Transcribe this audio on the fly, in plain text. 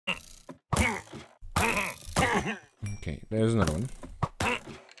Okay, there's another one.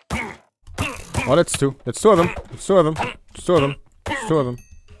 Oh, that's two. That's two of them. That's two of them. That's two of them. That's two of them.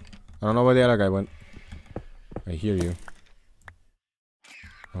 I don't know where the other guy went. I hear you.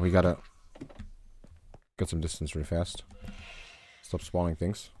 Oh, we gotta get some distance really fast. Stop spawning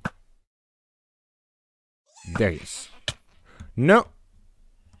things. There he is. No!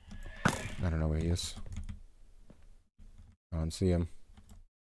 I don't know where he is. I don't see him.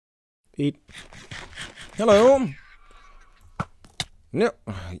 Eat. Hello! No!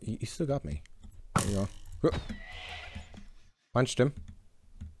 He still got me. There you go. Punched him.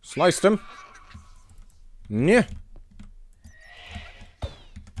 Sliced him. Yeah.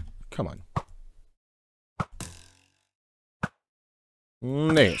 Come on.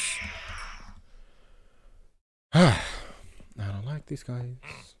 Nice. I don't like these guys.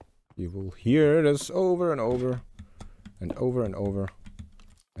 You will hear this over and over. And over and over.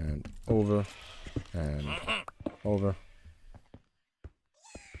 And over. And over.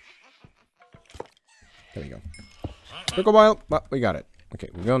 There we go. Took a while, but we got it. Okay,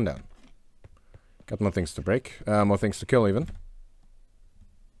 we're going down. Got more things to break. More things to kill, even.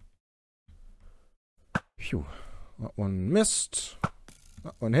 Phew. That one missed.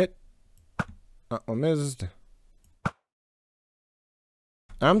 That one hit. That one missed.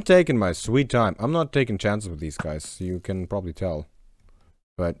 I'm taking my sweet time. I'm not taking chances with these guys. You can probably tell.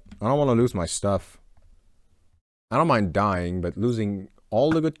 But I don't want to lose my stuff. I don't mind dying, but losing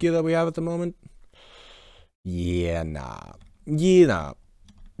all the good gear that we have at the moment? Yeah, nah. Yeah, nah.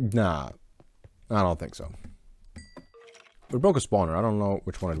 Nah. I don't think so. We broke a spawner. I don't know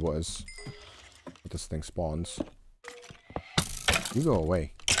which one it was. But this thing spawns. You go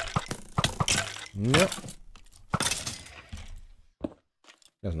away. Nope.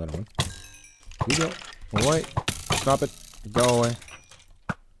 There's another one. You go away. Stop it. Go away.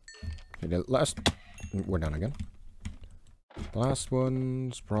 Okay, the last... We're down again. The last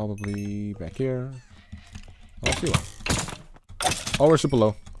one's probably back here. I'll see one. Oh, we're super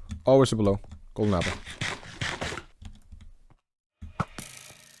low. Oh, we're super low. Golden apple.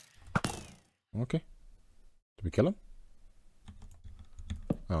 Okay. Did we kill him?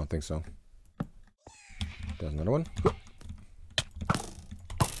 I don't think so. There's another one.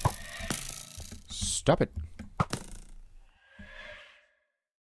 Stop it.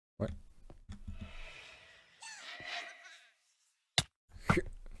 What?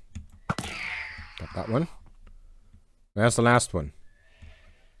 Got that one. That's the last one.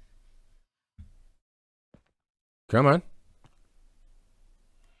 Come on.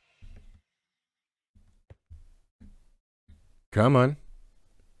 Come on.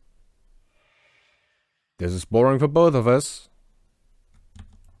 This is boring for both of us.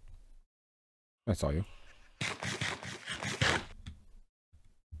 I saw you.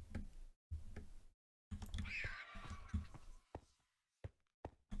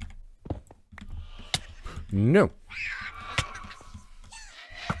 No.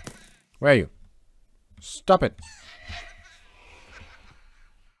 Where are you? Stop it.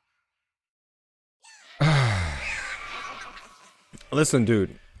 Listen,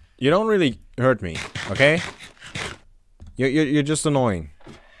 dude. You don't really hurt me, okay? You're just annoying.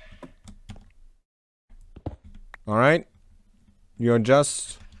 Alright? You're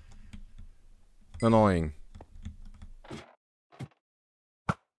just annoying.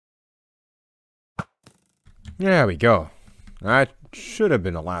 There we go. That should have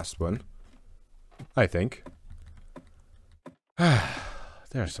been the last one. I think.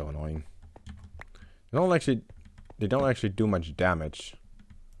 They're so annoying. They don't actually do much damage.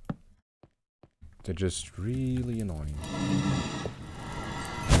 They're just really annoying.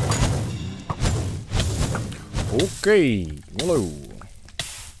 Okay, hello.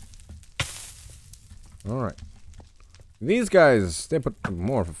 Alright. These guys, they put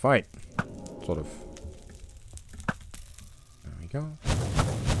more of a fight. Sort of. There we go.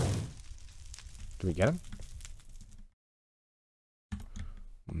 Do we get him?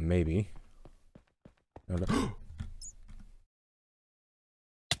 Maybe.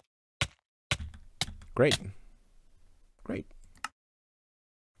 Great. Great.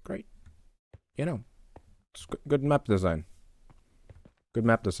 Great. You know, it's good map design. Good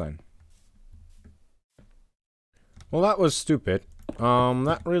map design. Well, that was stupid.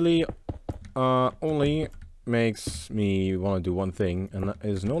 That really only makes me want to do one thing, and that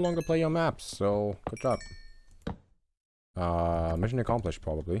is no longer play your maps, so good job. Mission accomplished,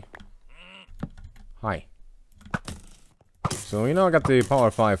 probably. Hi. So, you know, I got the Power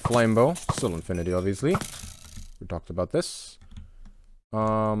 5 Flame Bow. Still Infinity, obviously. We talked about this. We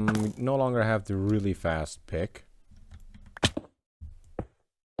no longer have the really fast pick.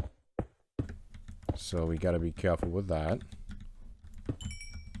 so we gotta be careful with that.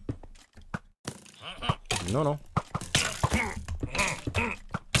 No, no.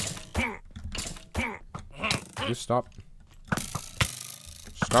 You stop.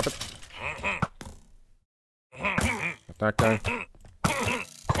 Stop it. That guy.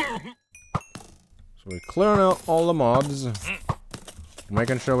 So we're clearing out all the mobs.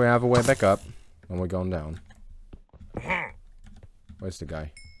 Making sure we have a way back up. And we're going down. Where's the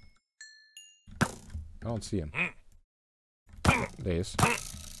guy? I don't see him. There he is.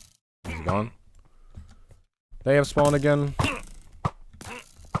 He's gone. They have spawned again.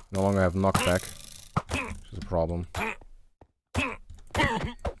 No longer have knockback. Which is a problem.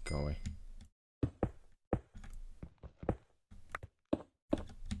 Go away.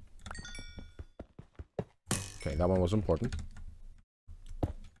 Okay, that one was important.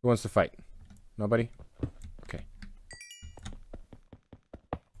 Who wants to fight? Nobody? Okay.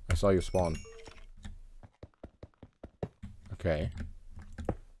 I saw you spawn. Okay.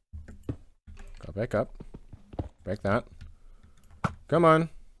 Go back up. Break that. Come on.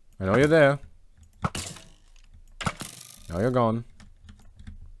 I know you're there. Now you're gone.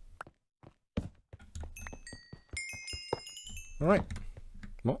 Alright.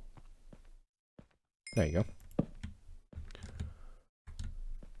 Well. There you go.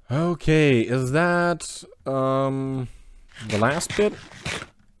 Okay, is that the last bit?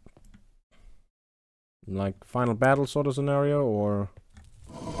 Like final battle sort of scenario, or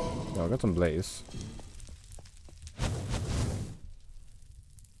yeah, I got some blaze.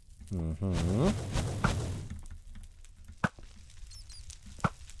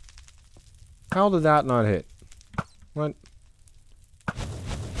 How did that not hit? What?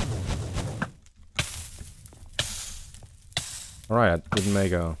 Alright, I didn't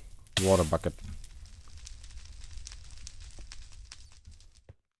make a water bucket.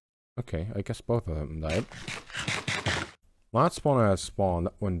 Okay, I guess both of them died. Last spawner has spawned,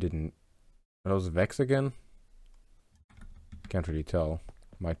 that one didn't. Are those Vex again? Can't really tell.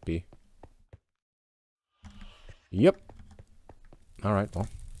 Might be. Yep. Alright, well.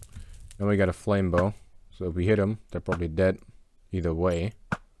 Then we got a flame bow. So if we hit them, they're probably dead. Either way.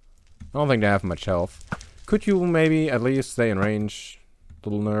 I don't think they have much health. Could you maybe at least stay in range,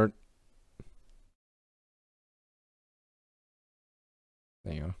 little nerd?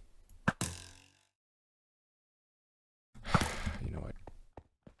 There you go. You know what?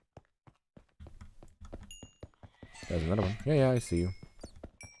 There's another one. Yeah, I see you.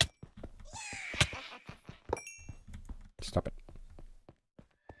 Stop it.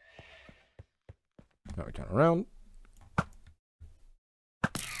 Now we turn around.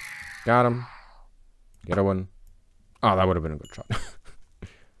 Got him. Get a one. Oh, that would have been a good shot.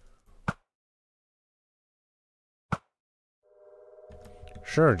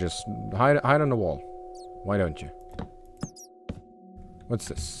 Sure, just hide on the wall. Why don't you? What's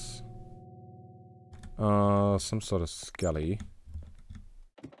this? Some sort of skelly.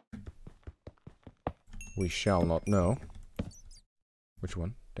 We shall not know. Which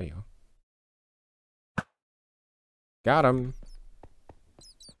one? There you go. Got him.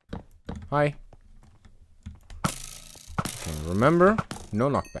 Hi. Okay, remember, no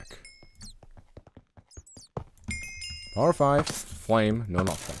knockback. Power 5, flame, no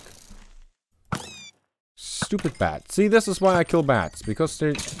knockback. Stupid bat. See, this is why I kill bats, because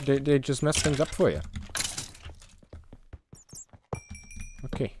they just mess things up for you.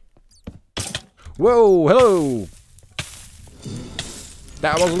 Okay. Whoa, hello!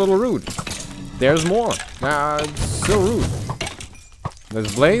 That was a little rude. There's more. It's still rude.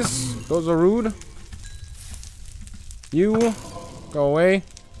 There's Blaze. Those are rude. You, go away.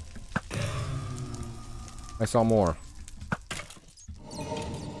 I saw more.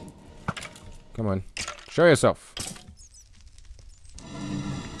 Come on. Show yourself.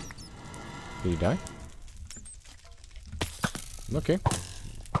 Did he die? Okay.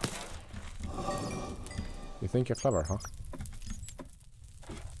 You think you're clever, huh?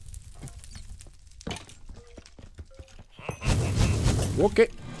 Okay.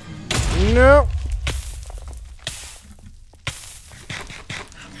 No.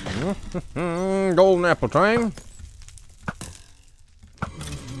 Golden apple time.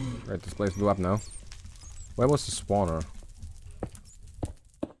 Right, this place blew up now. Where was the spawner?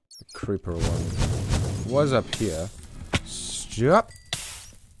 The creeper one. Was up here. Stop.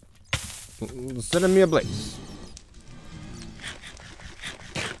 Setting me ablaze.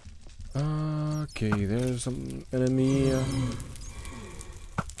 Okay, there's some enemy.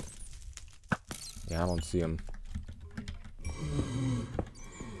 Yeah, I don't see him.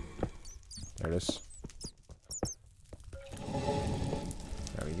 There it is.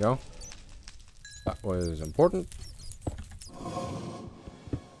 There we go. That was important.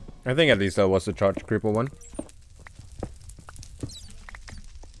 I think at least that was the charge creeper one.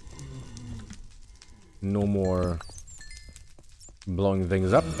 No more blowing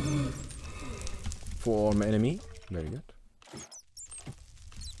things up for my enemy. Very good.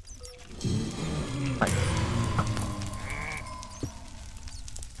 Hi.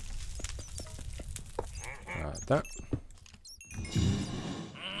 That.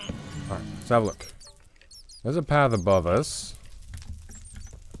 Alright, let's have a look. There's a path above us.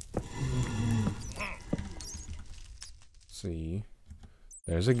 See.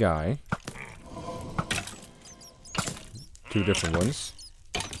 There's a guy. Two different ones.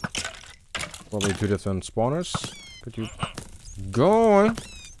 Probably two different spawners. Could you go on?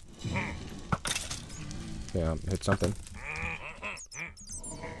 Yeah, hit something.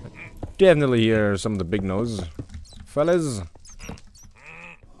 Definitely hear some of the big nose fellas.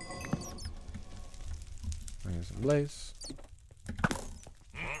 There's a blaze.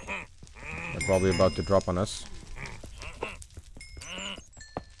 They're probably about to drop on us.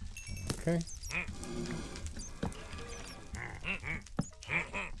 Okay.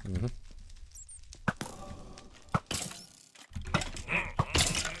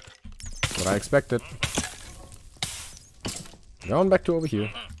 What I expected. Going back to over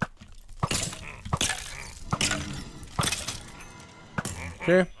here.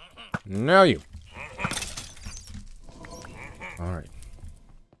 Okay. Now you. Alright.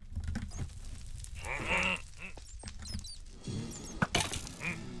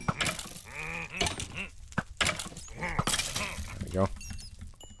 There we go.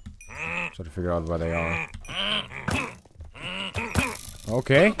 Try to figure out where they are.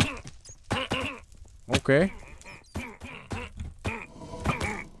 Okay. Okay.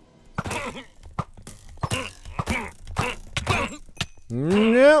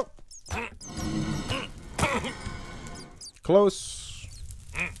 Nope. Close.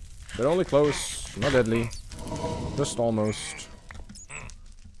 But only close. Not deadly. Just almost.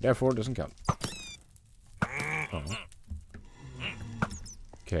 Therefore, it doesn't count. Oh.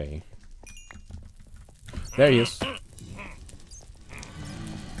 Okay. There he is.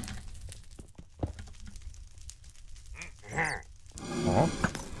 Oh. Is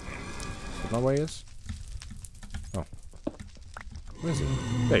that not where he is? Oh. Where is he?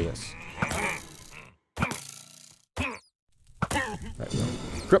 There he is. There we go.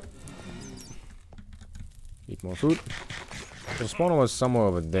 Crip. Eat more food. The spawner was somewhere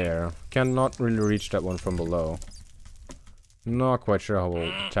over there. Cannot really reach that one from below. Not quite sure how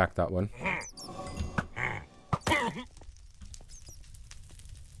we'll attack that one.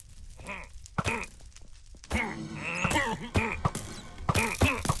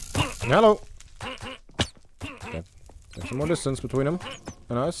 Hello. Okay. There's some more distance between him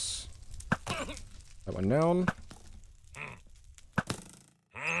and us. That one down.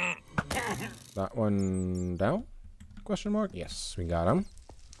 That one down? Question mark? Yes, we got him.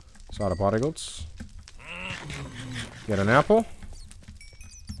 Soda particles. Get an apple.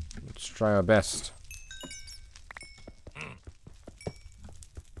 Let's try our best.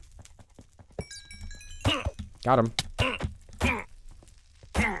 Got him.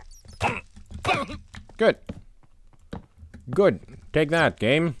 Good. Good. Take that,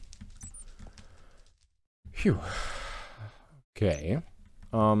 game. Phew. Okay.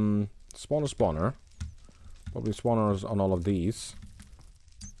 Spawner. Probably spawners on all of these.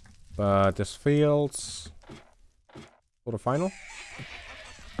 But this feels for the final.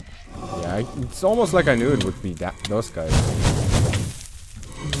 Yeah, it's almost like I knew it would be those guys.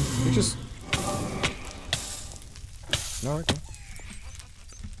 You just... No, okay.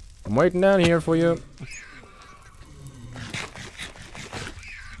 I'm waiting down here for you.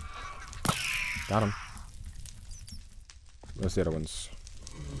 Got him. Where's the other ones?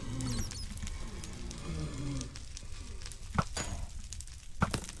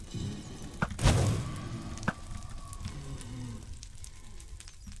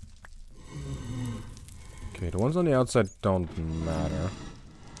 Okay, the ones on the outside don't matter.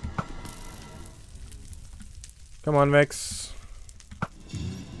 Come on, Vex.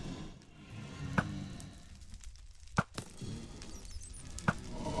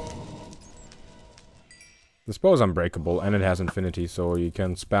 This bow is unbreakable and it has infinity, so you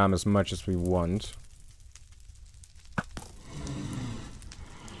can spam as much as we want.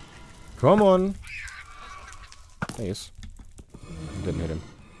 Come on! There he is. Didn't hit him.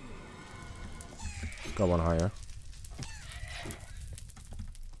 Got one higher.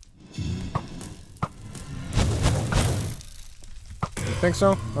 You think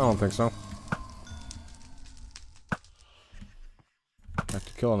so? I don't think so. I have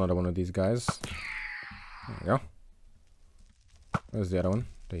to kill another one of these guys. There we go. Where's the other one?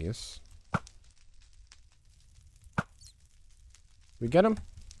 There he is. We get him?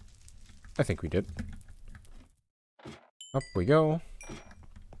 I think we did. Up we go.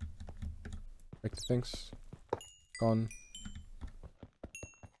 Break the things. Gone.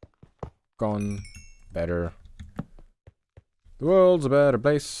 Gone. Better. The world's a better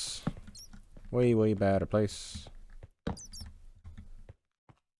place. Way, way better place.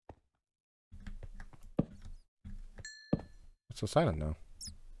 It's so silent now.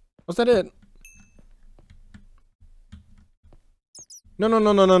 Was that it? No, no,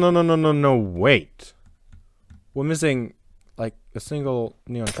 no, no, no, no, no, no, no, no, wait. We're missing, like, a single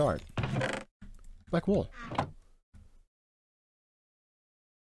neon card. Black wool.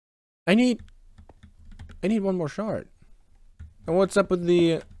 I need one more shard. And what's up with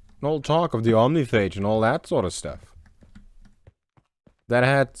the old talk of the Omniphage and all that sort of stuff? That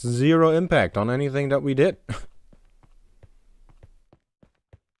had zero impact on anything that we did.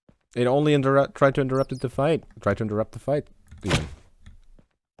 It only tried to interrupt the fight. Tried to interrupt the fight, even.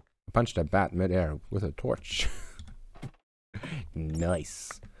 I punched a bat mid-air with a torch.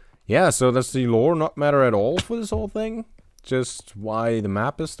 Nice. Yeah, so does the lore not matter at all for this whole thing? Just why the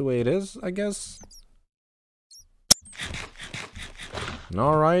map is the way it is, I guess?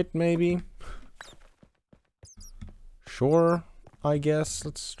 Alright, maybe. Sure, I guess.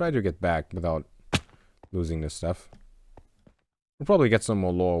 Let's try to get back without losing this stuff. We'll probably get some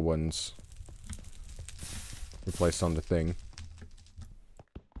more lore ones replaced on the thing.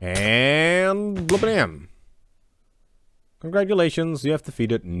 And blubberam! Congratulations, you have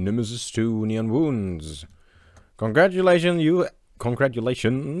defeated Nemesis II Neon Wounds. Congratulations,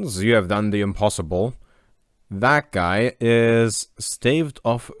 you have done the impossible. That guy is staved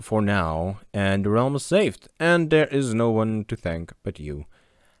off for now, and the realm is saved, and there is no one to thank but you.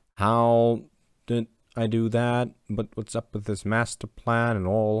 How did I do that? But what's up with this master plan and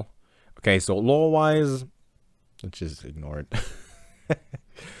all? Okay, so lore-wise, let's just ignore it.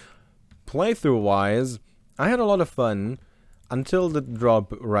 Playthrough-wise, I had a lot of fun until the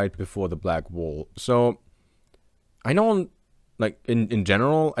drop right before the black wall. So, I don't, like, in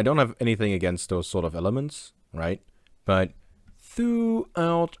general, I don't have anything against those sort of elements, right? But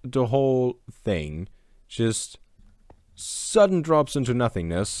throughout the whole thing, just sudden drops into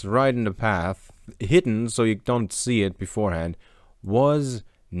nothingness, right in the path, hidden so you don't see it beforehand, was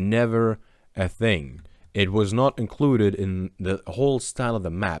never a thing. It was not included in the whole style of the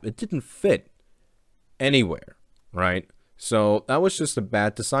map. It didn't fit anywhere, right? So that was just a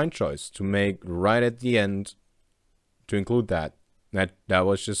bad design choice to make right at the end to include that. That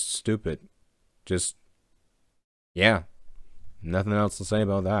was just stupid. Just, yeah, nothing else to say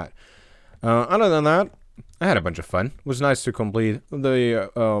about that. Other than that, I had a bunch of fun. It was nice to complete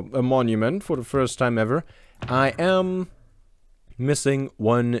the a monument for the first time ever. I am missing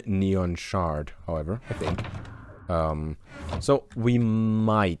one neon shard, however, I think. So we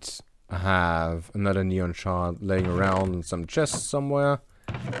might have another neon shard laying around in some chest somewhere.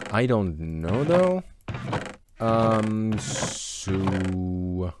 I don't know though.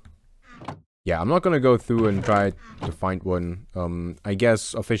 So yeah, I'm not gonna go through and try to find one. I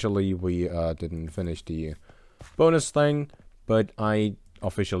guess officially we didn't finish the bonus thing, but I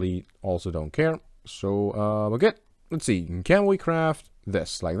officially also don't care. So we're good. Let's see, can we craft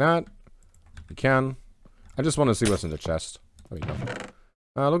this like that? We can. I just want to see what's in the chest. There we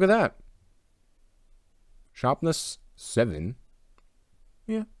go. Look at that. Sharpness 7.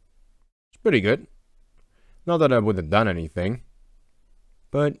 Yeah, it's pretty good. Not that I would have done anything,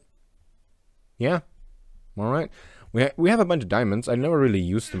 but yeah, alright. We have a bunch of diamonds. I never really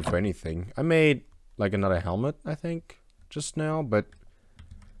used them for anything. I made like another helmet, I think, just now, but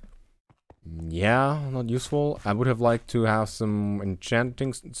yeah, not useful. I would have liked to have some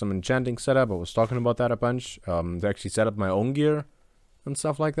enchanting setup. I was talking about that a bunch. To actually set up my own gear and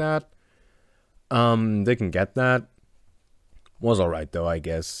stuff like that. They can get that. Was alright though, I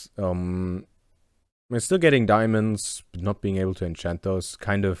guess. I'm still getting diamonds, but not being able to enchant those.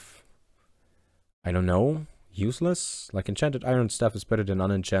 Kind of, I don't know, useless. Like enchanted iron stuff is better than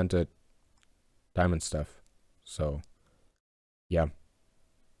unenchanted diamond stuff. So, yeah.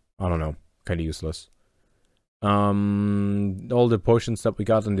 I don't know. Kind of useless. All the potions that we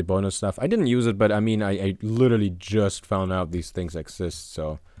got and the bonus stuff. I didn't use it, but I mean, I literally just found out these things exist,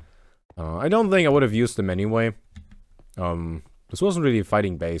 so I don't think I would have used them anyway. This wasn't really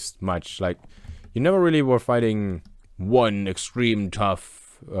fighting based much. Like, you never really were fighting one extreme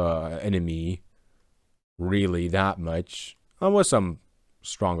tough enemy really that much. There was some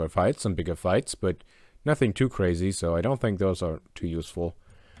stronger fights, some bigger fights, but nothing too crazy, so I don't think those are too useful.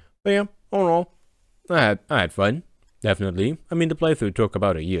 But yeah, overall, I had fun, definitely. I mean, the playthrough took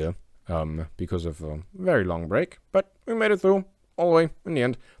about a year, because of a very long break, but we made it through, all the way, in the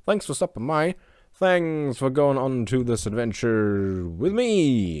end. Thanks for stopping by. Thanks for going on to this adventure with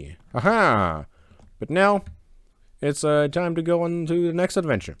me. Haha. But now, it's time to go on to the next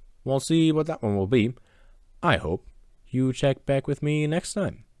adventure. We'll see what that one will be. I hope you check back with me next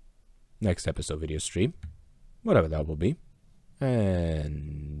time. Next episode video stream. Whatever that will be.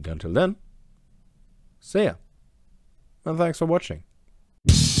 And until then, see ya. And thanks for watching.